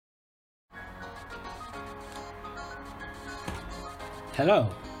Hello,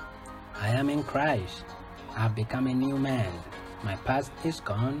 I am in Christ. I've become a new man. My past is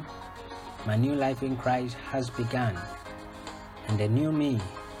gone. My new life in Christ has begun. And the new me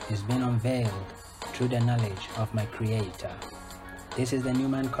is being unveiled through the knowledge of my Creator. This is the New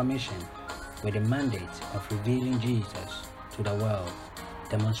Man Commission with the mandate of revealing Jesus to the world,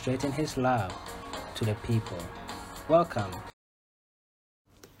 demonstrating His love to the people. Welcome.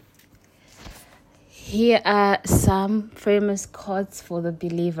 Here are some famous quotes for the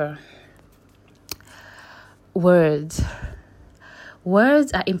believer. Words.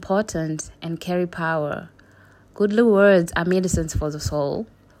 Words are important and carry power. Goodly words are medicines for the soul.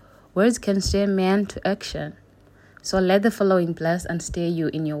 Words can stir man to action. So let the following bless and steer you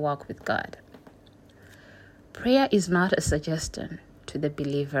in your walk with God. Prayer is not a suggestion to the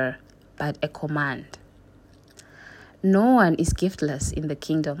believer, but a command. No one is giftless in the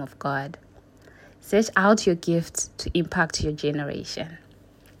kingdom of God. Search out your gifts to impact your generation.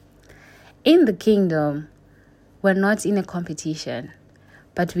 In the kingdom, we're not in a competition,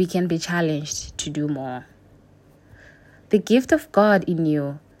 but we can be challenged to do more. The gift of God in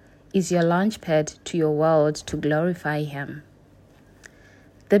you is your launchpad to your world to glorify Him.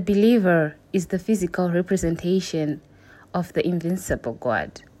 The believer is the physical representation of the invincible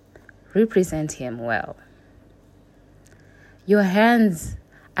God. Represent Him well. Your hands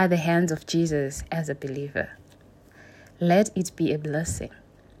are the hands of Jesus as a believer. Let it be a blessing.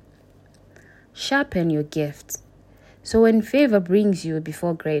 Sharpen your gifts, so when favor brings you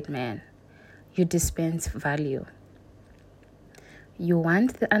before great men, you dispense value. You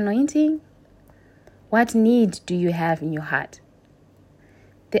want the anointing? What need do you have in your heart?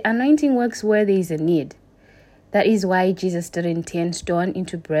 The anointing works where there is a need. That is why Jesus didn't turn stone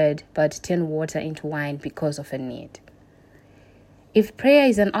into bread, but turned water into wine because of a need. If prayer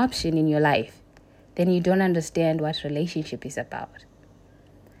is an option in your life, then you don't understand what relationship is about.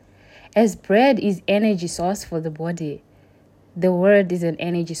 As bread is energy source for the body, the word is an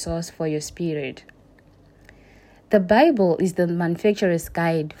energy source for your spirit. The Bible is the manufacturer's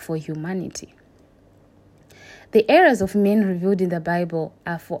guide for humanity. The errors of men revealed in the Bible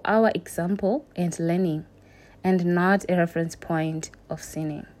are for our example and learning, and not a reference point of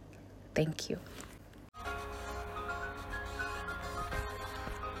sinning. Thank you.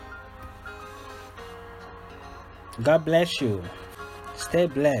 God bless you. Stay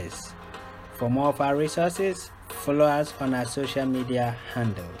blessed. For more of our resources, follow us on our social media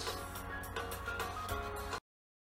handles.